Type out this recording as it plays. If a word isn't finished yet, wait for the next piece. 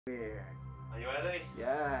Weird. Are you ready?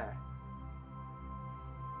 Yeah.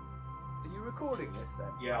 Are you recording this then?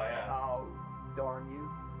 Yeah, I am. Oh, darn you.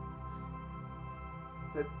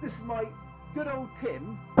 So this is my good old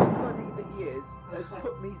Tim, buddy that he is, has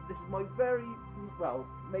put me, this is my very, well,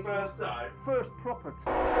 maybe first proper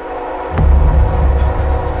time.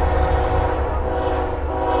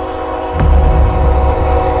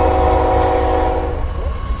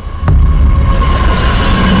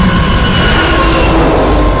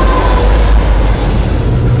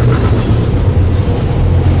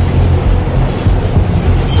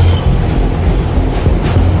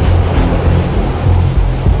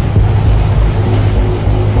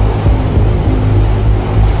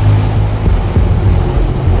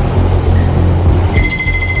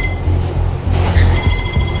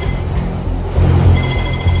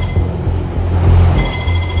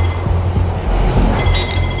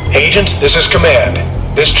 Agent, this is Command.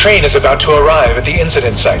 This train is about to arrive at the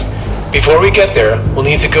incident site. Before we get there, we'll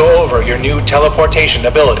need to go over your new teleportation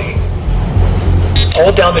ability.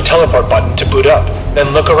 Hold down the teleport button to boot up,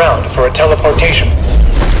 then look around for a teleportation.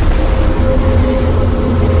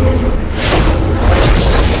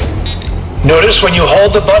 Notice when you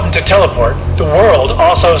hold the button to teleport, the world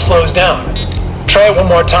also slows down. Try it one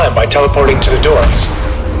more time by teleporting to the doors.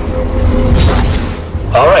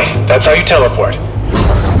 Alright, that's how you teleport.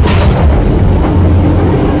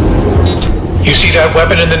 You see that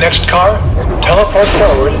weapon in the next car? Teleport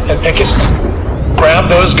forward and pick it. Grab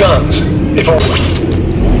those guns.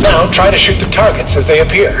 Now try to shoot the targets as they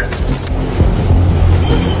appear.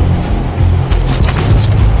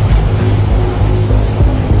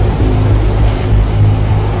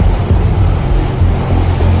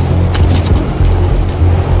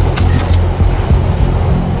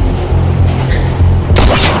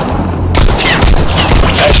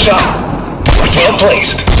 Nice shot. Well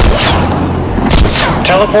placed.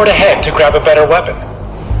 Teleport ahead to grab a better weapon.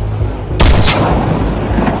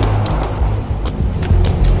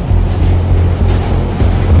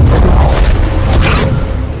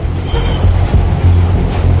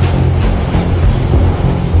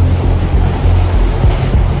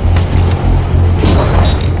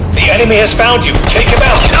 The enemy has found you. Take him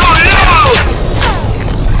out. Oh, no!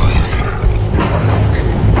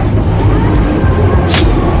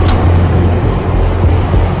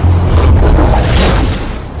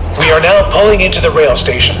 We are now pulling into the rail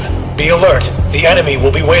station. Be alert, the enemy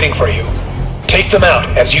will be waiting for you. Take them out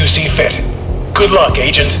as you see fit. Good luck,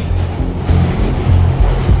 Agent.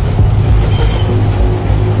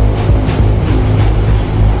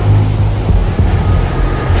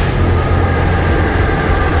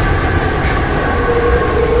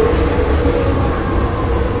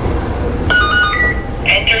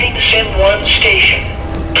 Entering Sim 1 station.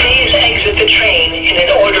 Please exit the train in an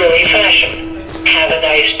orderly fashion. Have a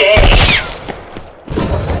nice day.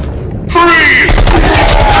 Freeze!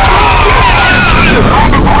 On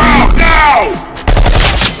the ground now!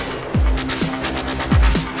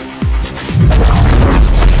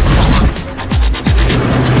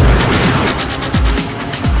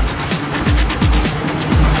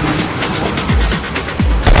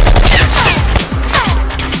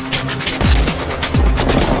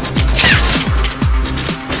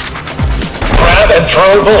 Grab and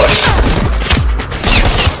throw bullets.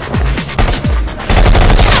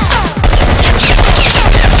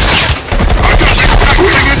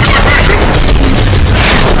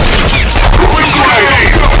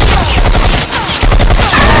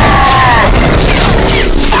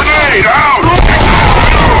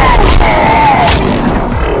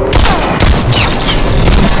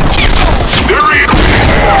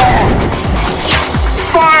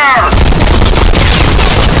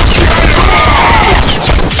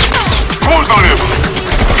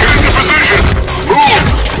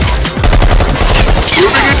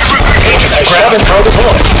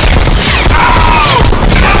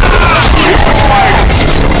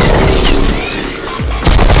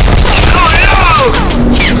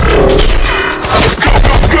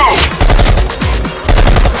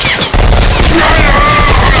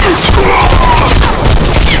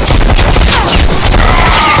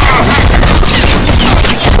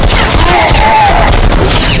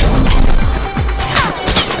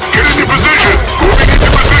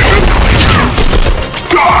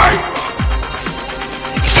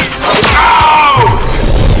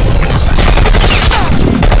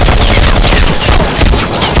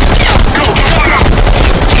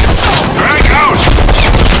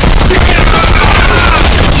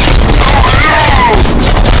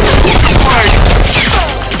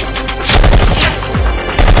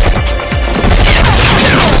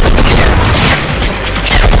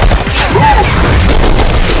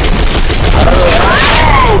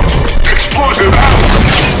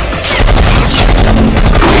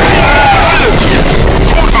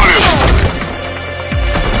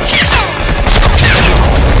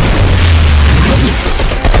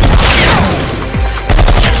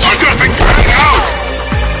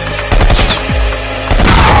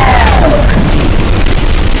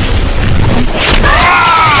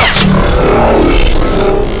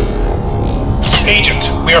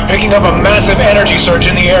 picking up a massive energy surge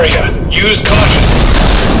in the area. Use caution.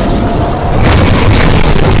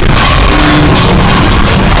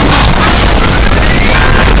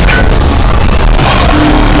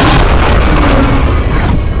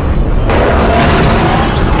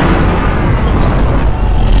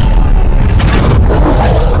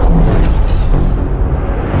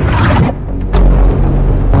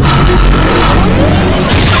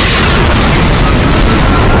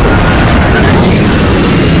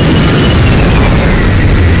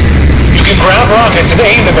 Rockets and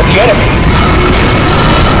aim them at the enemy.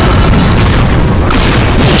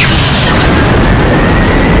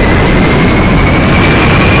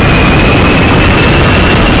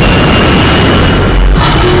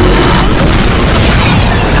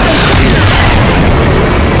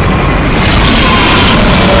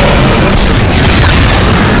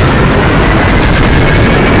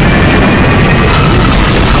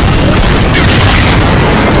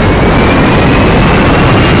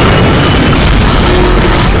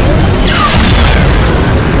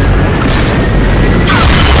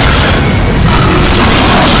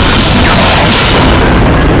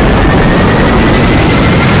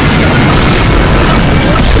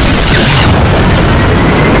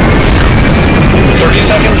 30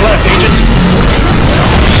 seconds left, Agent.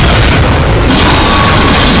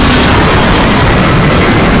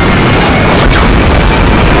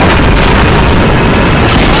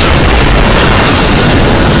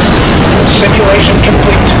 Simulation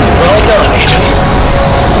complete. Well done, Agent.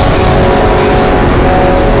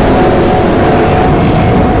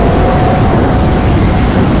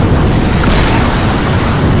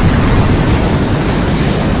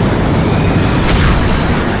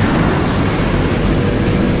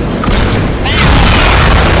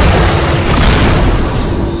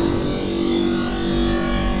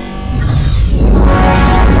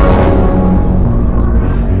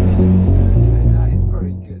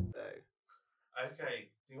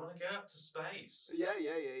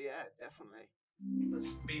 Definitely.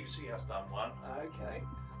 BBC has done one. Okay.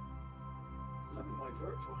 Loving my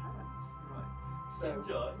virtual hands. Right. So.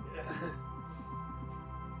 Enjoy.